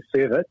well when you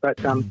serve it. But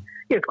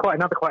it's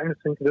quite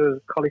interesting to do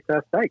is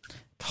cauliflower steaks.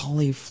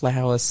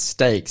 Cauliflower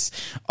steaks.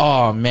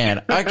 Oh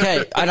man.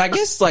 Okay. And I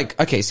guess so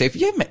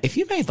if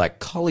you made like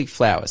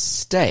cauliflower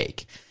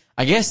steak,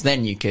 I guess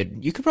then you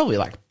could probably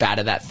like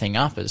batter that thing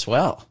up as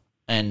well.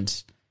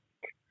 And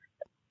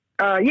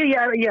I mean,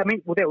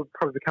 that would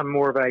probably become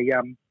more of a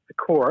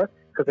core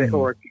because they've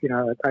got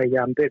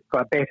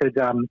battered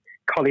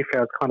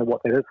cauliflower is kind of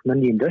what that is, an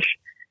Indian dish.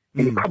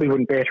 And you probably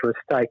wouldn't batter a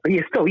steak, but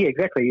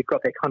exactly. You've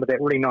got that kind of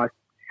that really nice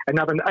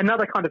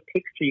another kind of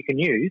texture you can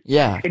use.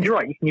 Yeah, and you're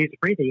right. You can use it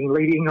for anything. You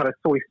can leave kind of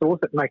soy sauce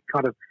it, make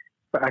kind of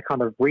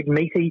red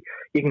meaty.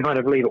 You can kind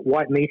of leave it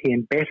white meaty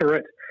and batter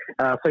it.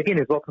 So again,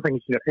 there's lots of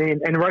things you can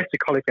do. And roasted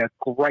cauliflower is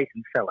great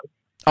in salads.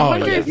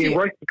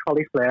 Roasted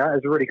cauliflower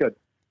is really good.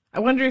 I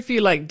wonder if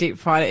you like deep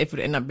fried it, if it would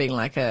end up being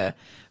like a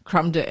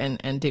crumbed it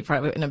and deep fried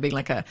it, would end up being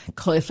like a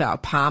cauliflower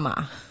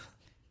parma.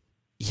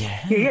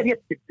 Yeah. Yeah.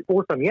 It's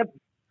awesome. Yep.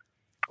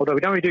 Although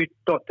we don't really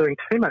stop doing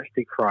too much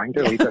deep frying,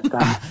 do we? But,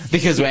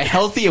 because we're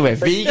healthy, we're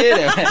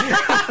vegan. But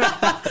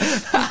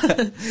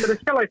a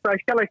shallow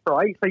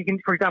fry. So you can,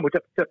 for example,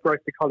 dip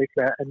roasted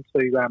cauliflower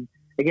into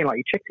again like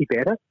your chickpea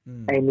batter,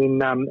 and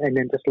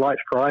then just light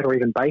fry it or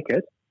even bake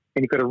it,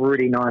 and you've got a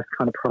really nice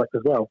kind of product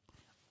as well.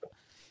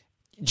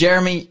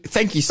 Jeremy,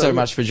 thank you so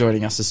much for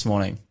joining us this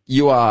morning.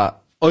 You are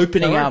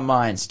opening our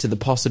minds to the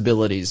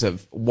possibilities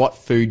of what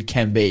food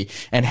can be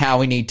and how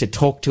we need to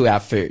talk to our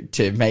food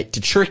to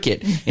trick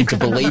it into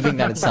believing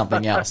that it's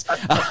something else.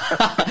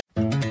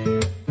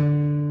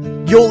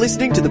 You're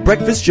listening to the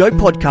Breakfast Show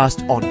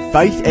podcast on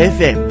Faith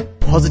FM.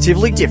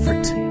 Positively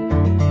different.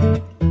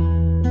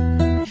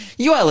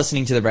 You are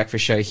listening to The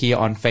Breakfast Show here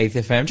on Faith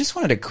FM. Just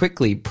wanted to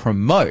quickly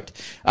promote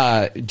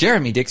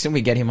Jeremy Dixon.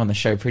 We get him on the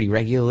show pretty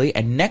regularly.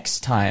 And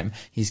next time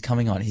he's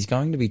coming on, he's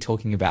going to be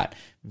talking about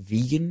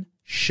vegan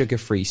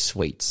sugar-free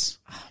sweets.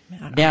 Oh,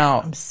 man, now,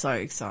 I'm so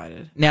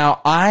excited.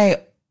 Now, I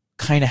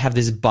kind of have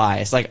this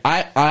bias. Like,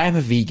 I'm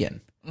a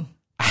vegan.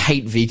 I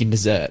hate vegan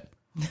dessert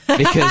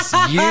because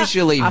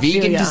usually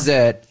vegan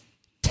dessert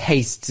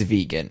tastes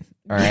vegan.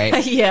 All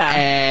right. Yeah.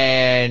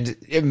 And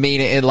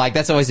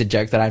that's always a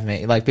joke that I've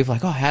made. Like, people are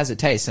like, oh, how's it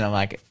taste? And I'm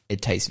like,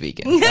 it tastes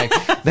vegan.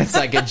 Like, that's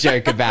like a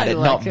joke about it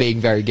not being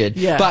very good.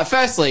 Yeah. But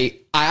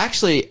firstly, I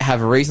actually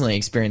have recently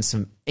experienced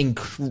some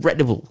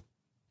incredible,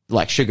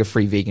 like,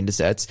 sugar-free vegan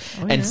desserts.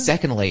 Oh, yeah. And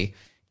secondly,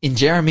 in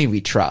Jeremy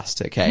we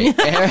trust, okay?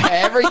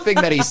 Everything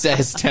that he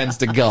says turns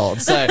to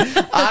gold. So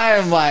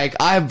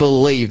I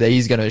believe that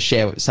he's going to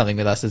share something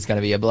with us that's going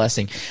to be a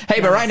blessing.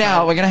 Hey, but right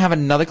now we're going to have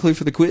another clue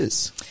for the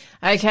quiz.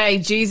 Okay,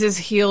 Jesus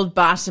healed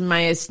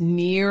Bartimaeus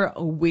near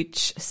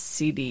which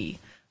city?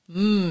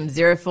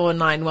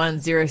 0491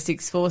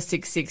 064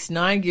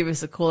 669. Give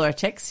us a call or a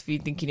text if you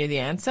think you know the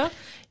answer.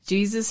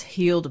 Jesus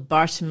healed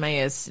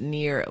Bartimaeus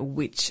near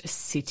which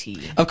city?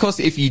 Of course,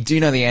 if you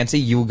do know the answer,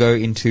 you will go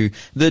into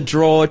the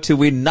draw to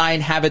win 9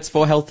 Habits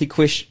for Healthy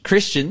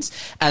Christians,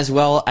 as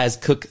well as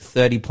Cook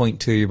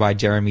 30.2 by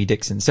Jeremy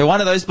Dixon. So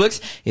one of those books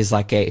is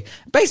like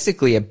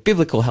basically a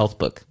biblical health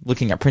book,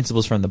 looking at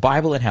principles from the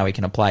Bible and how we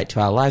can apply it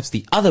to our lives.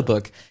 The other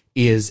book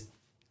is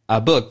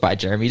a book by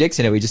Jeremy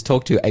Dixon, and we just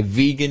talked to a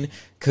vegan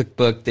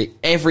cookbook that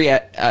every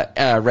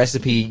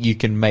recipe you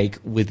can make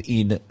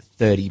within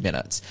 30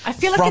 minutes. I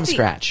feel like from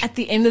scratch. At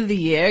the end of the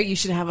year, you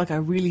should have like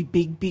a really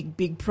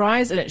big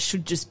prize, and it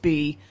should just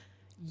be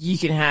you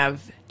can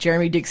have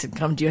Jeremy Dixon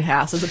come to your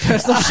house as a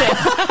personal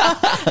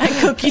chef and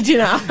cook you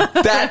dinner.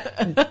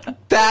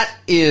 That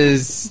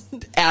is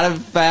out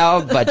of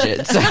our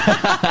budget.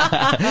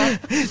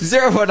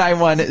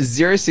 0491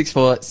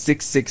 064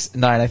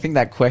 669. I think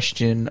that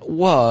question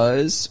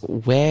was,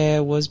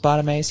 where was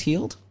Bartimaeus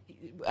healed?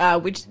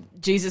 Which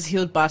Jesus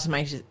healed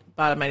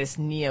Bartimaeus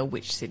near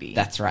which city?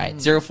 That's right.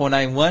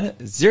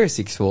 0491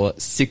 064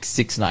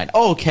 669.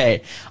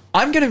 Okay.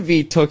 I'm going to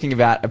be talking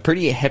about a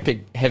pretty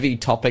heavy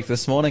topic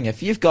this morning.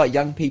 If you've got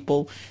young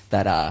people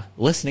that are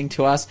listening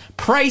to us,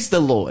 praise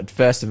the Lord.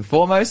 First and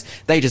foremost,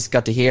 they just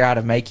got to hear how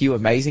to make you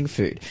amazing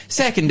food.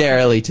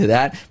 Secondarily to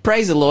that,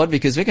 praise the Lord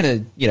because we're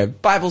going to,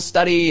 Bible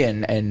study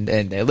and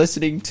they're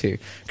listening to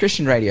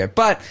Christian radio.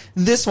 But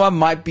this one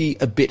might be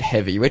a bit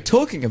heavy. We're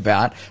talking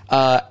about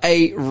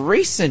a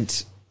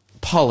recent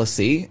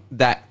policy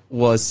that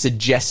was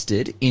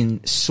suggested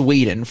in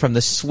Sweden from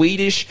the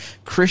Swedish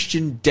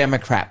Christian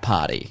Democrat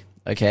Party.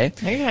 Okay.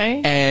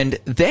 Okay. And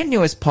their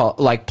newest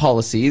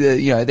policy,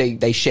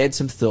 they shared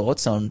some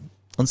thoughts on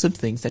some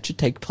things that should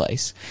take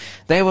place.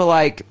 They were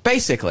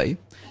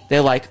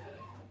they're like,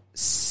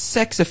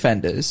 sex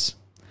offenders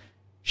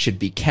should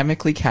be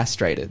chemically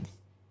castrated.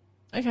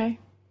 Okay.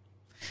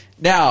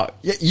 Now,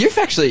 you've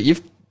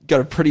got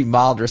a pretty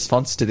mild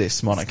response to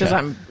this, Monica. Because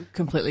I'm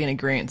completely in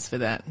agreement for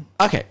that.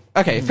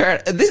 Okay, fair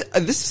enough. This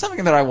is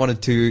something that I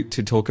wanted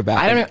to talk about.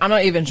 I'm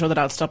not even sure that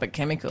I'd stop at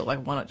chemical.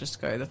 Like, why not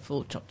just go the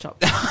full chop?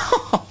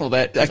 Well,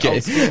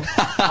 okay.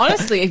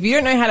 Honestly, if you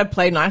don't know how to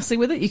play nicely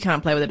with it, you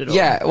can't play with it at all.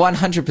 Yeah,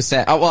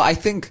 100%. Well, I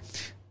think,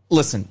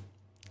 listen,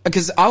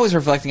 because I was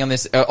reflecting on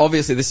this.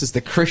 Obviously, this is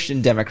the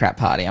Christian Democrat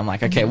Party. I'm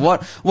like, okay,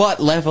 what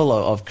level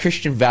of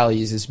Christian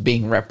values is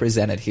being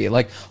represented here?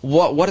 Like,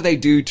 what do they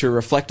do to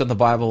reflect on the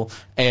Bible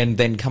and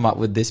then come up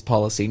with this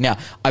policy? Now,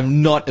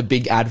 I'm not a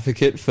big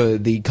advocate for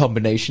the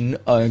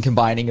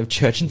combining of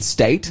church and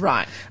state.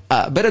 Right.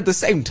 But at the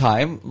same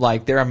time,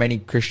 there are many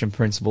Christian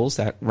principles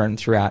that run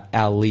throughout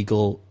our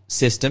legal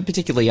system,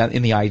 particularly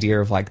in the idea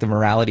of the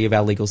morality of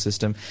our legal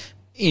system,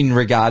 in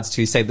regards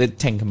to, say, the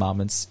Ten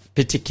Commandments,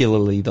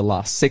 particularly the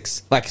last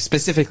 6,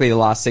 specifically the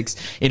last 6.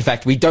 In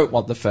fact, we don't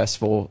want the first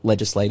 4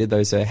 legislated.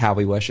 Those are how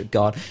we worship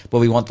God. But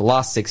we want the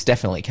last 6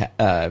 definitely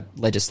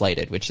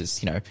legislated, which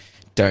is,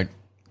 don't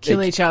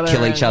kill each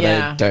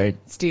other, don't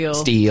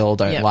steal,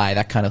 don't lie,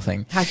 that kind of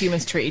thing. How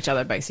humans treat each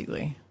other,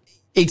 basically.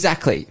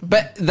 Exactly.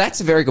 But that's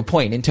a very good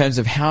point in terms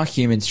of how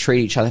humans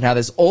treat each other. Now,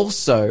 there's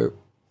also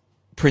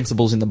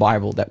principles in the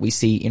Bible that we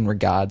see in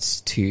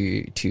regards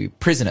to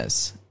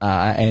prisoners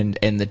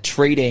and the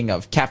treating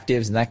of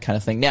captives and that kind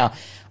of thing. Now,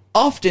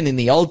 often in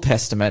the Old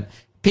Testament,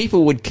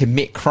 people would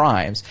commit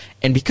crimes,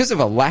 and because of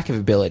a lack of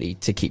ability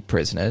to keep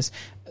prisoners,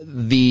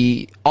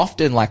 the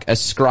often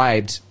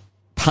ascribed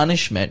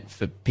punishment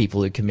for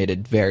people who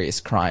committed various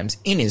crimes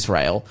in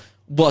Israel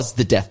was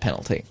the death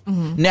penalty.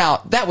 Mm-hmm.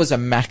 Now, that was a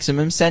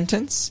maximum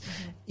sentence.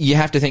 You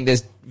have to think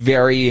there's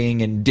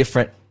varying and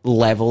different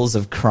levels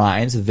of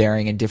crimes,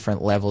 varying in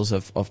different levels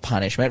of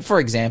punishment. For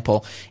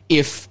example,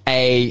 if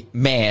a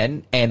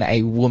man and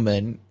a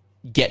woman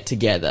get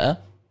together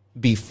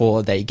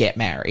before they get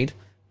married,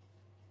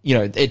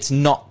 it's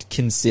not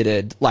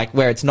considered,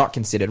 where it's not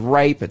considered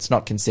rape, it's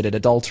not considered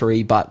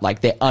adultery, but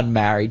they're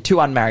unmarried, 2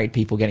 unmarried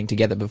people getting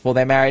together before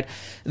they're married,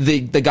 the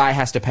guy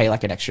has to pay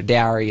an extra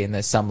dowry, and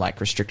there's some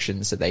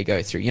restrictions that they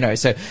go through,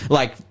 so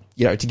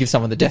to give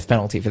someone the death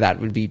penalty for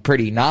that would be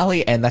pretty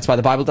gnarly, and that's why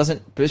the Bible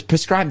doesn't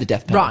prescribe the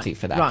death penalty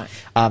for that. Right.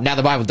 Now,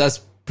 the Bible does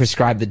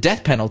prescribe the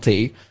death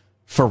penalty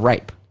for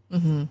rape.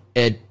 Mm-hmm.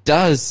 It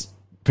does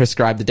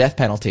prescribe the death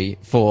penalty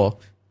for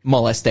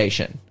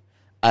molestation.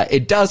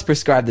 It does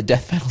prescribe the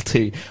death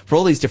penalty for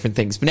all these different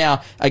things. But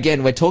now,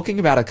 again, we're talking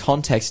about a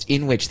context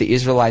in which the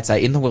Israelites are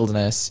in the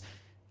wilderness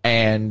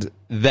and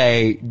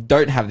they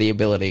don't have the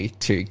ability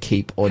to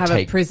keep or have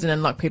take a prison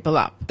and lock people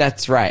up.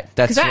 That's right.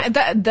 Because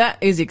that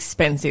is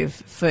expensive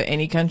for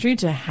any country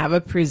to have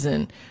a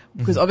prison,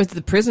 because obviously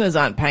the prisoners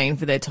aren't paying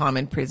for their time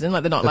in prison.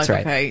 They're not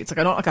it's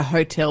not like a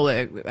hotel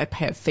where they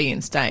pay a fee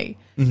and stay.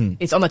 Mm-hmm.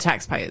 It's on the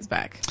taxpayer's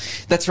back.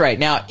 That's right.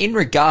 Now, in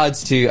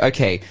regards to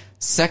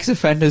sex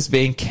offenders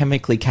being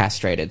chemically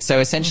castrated, so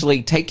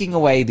essentially taking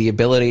away the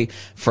ability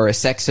for a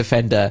sex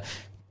offender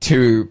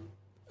to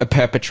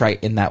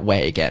perpetrate in that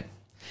way again.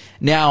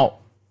 Now,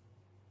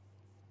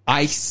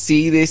 I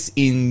see this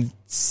in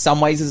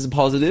some ways as a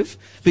positive,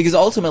 because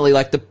ultimately,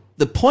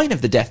 the point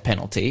of the death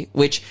penalty,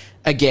 which,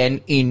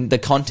 again, in the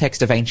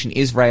context of ancient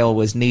Israel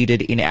was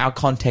needed, in our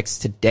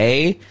context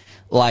today,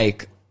 I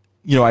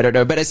don't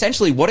know, but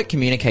essentially what it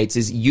communicates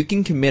is you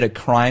can commit a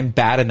crime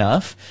bad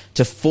enough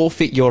to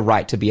forfeit your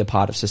right to be a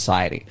part of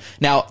society.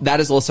 Now, that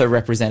is also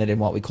represented in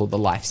what we call the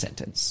life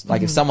sentence.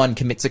 If someone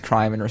commits a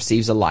crime and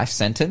receives a life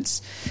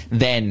sentence,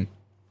 then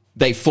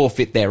they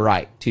forfeit their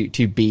right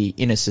to be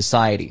in a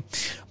society.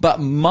 But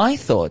my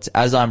thoughts,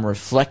 as I'm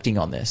reflecting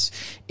on this,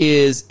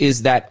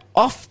 is that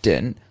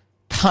often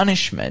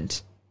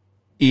punishment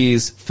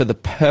is for the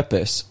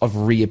purpose of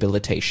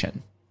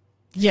rehabilitation.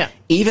 Yeah.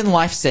 Even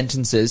life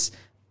sentences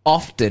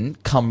often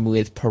come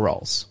with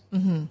paroles.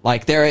 Mm-hmm.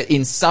 There are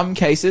in some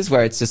cases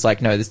where it's just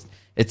no,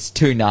 it's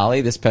too gnarly,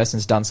 this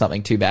person's done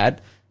something too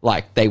bad,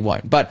 they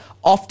won't. But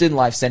often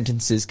life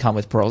sentences come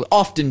with paroles.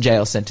 Often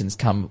jail sentences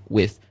come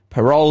with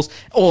paroles,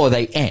 or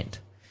they end,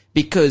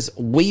 because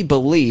we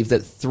believe that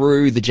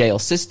through the jail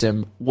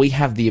system we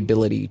have the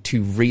ability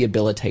to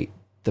rehabilitate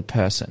the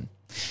person.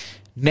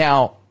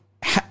 Now,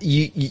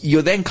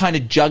 you're then kind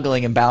of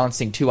juggling and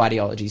balancing two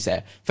ideologies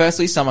there.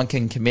 Firstly, someone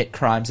can commit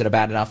crimes that are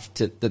bad enough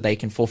that they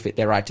can forfeit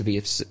their right to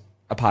be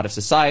a part of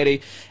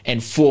society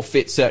and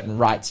forfeit certain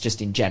rights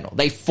just in general.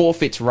 They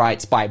forfeit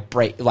rights by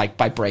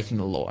breaking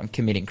the law and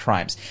committing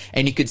crimes.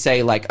 And you could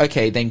say, like,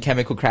 okay, then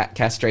chemical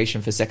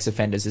castration for sex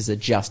offenders is a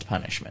just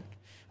punishment,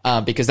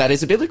 because that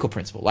is a biblical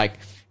principle, like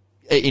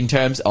in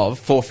terms of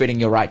forfeiting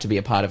your right to be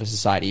a part of a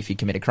society if you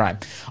commit a crime.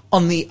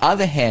 On the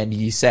other hand,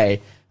 you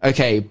say,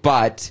 okay,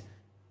 but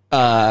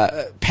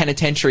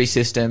penitentiary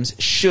systems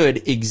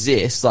should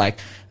exist, like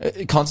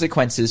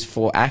consequences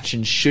for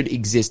actions should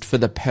exist for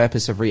the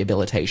purpose of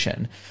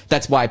rehabilitation.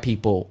 That's why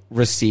people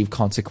receive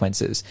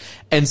consequences.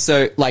 And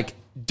so, like,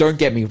 don't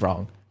get me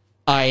wrong,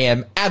 I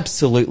am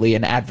absolutely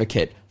an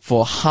advocate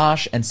for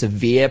harsh and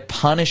severe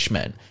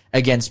punishment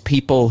against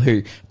people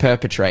who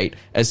perpetrate,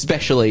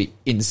 especially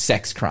in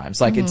sex crimes.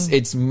 Like,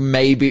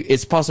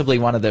 it's possibly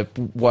one of the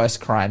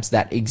worst crimes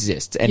that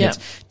exists, and it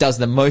does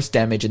the most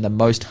damage and the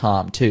most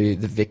harm to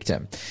the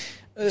victim.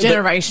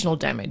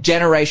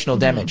 Generational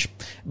damage.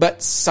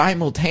 But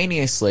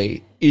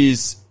simultaneously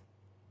is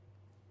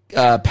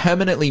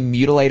permanently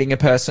mutilating a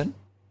person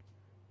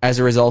as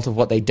a result of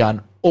what they've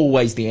done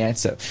always the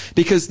answer?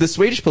 Because the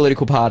Swedish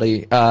political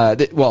party,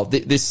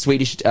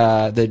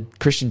 the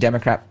Christian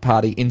Democrat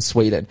Party in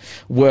Sweden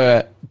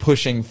were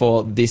pushing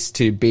for this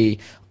to be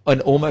an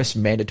almost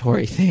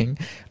mandatory thing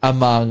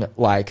among,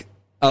 like,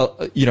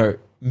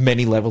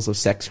 many levels of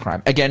sex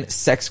crime. Again,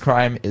 sex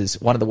crime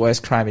is one of the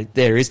worst crime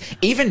there is.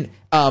 Even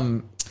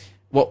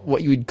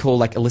what you would call,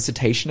 like,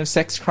 elicitation of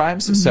sex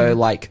crimes. So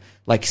like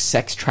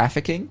sex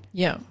trafficking.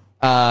 Yeah.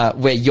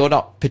 Where you're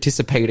not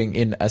participating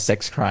in a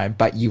sex crime,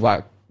 but you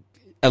are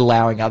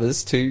allowing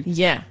others to.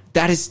 Yeah.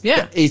 That is,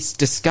 it's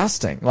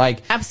disgusting.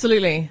 Like,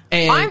 absolutely.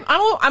 And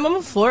I'm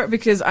all for it,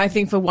 because I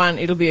think, for one,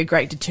 it'll be a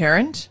great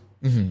deterrent.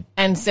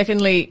 And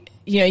secondly,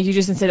 you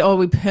just said,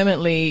 we're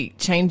permanently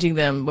changing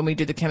them when we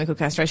do the chemical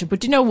castration.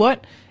 But do you know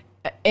what?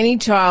 Any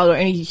child or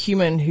any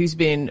human who's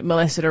been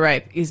molested or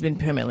raped has been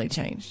permanently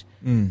changed.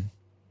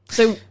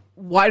 So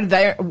why are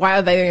they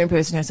the only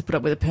person who has to put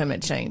up with a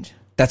permanent change?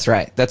 That's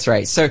right.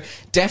 So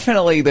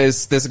definitely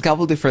there's a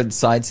couple different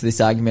sides to this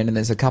argument, and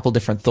there's a couple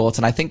different thoughts.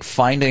 And I think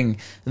finding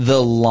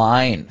the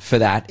line for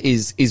that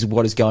is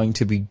what is going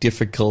to be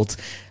difficult,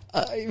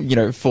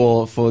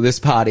 for this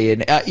party.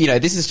 And,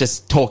 this is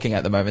just talking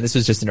at the moment. This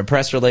was just in a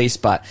press release,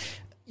 but,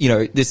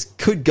 this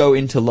could go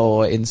into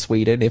law in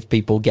Sweden if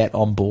people get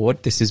on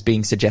board. This is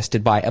being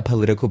suggested by a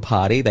political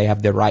party. They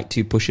have the right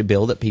to push a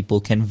bill that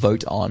people can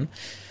vote on.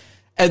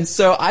 And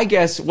so I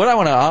guess what I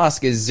want to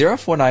ask is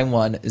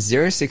 0491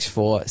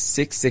 064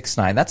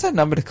 669. That's our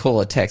number to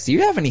call or text. Do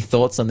you have any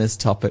thoughts on this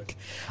topic?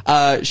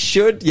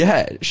 Should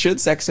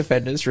sex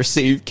offenders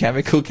receive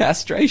chemical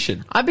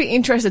castration? I'd be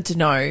interested to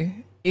know,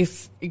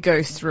 if it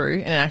goes through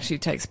and it actually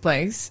takes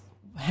place,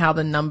 how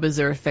the numbers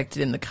are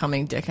affected in the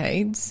coming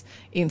decades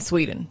in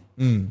Sweden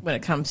when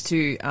it comes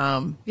to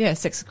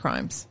sex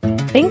crimes.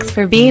 Thanks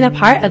for being a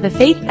part of the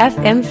Faith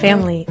FM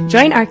family.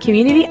 Join our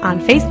community on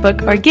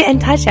Facebook or get in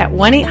touch at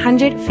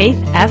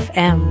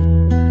 1-800-FAITH-FM.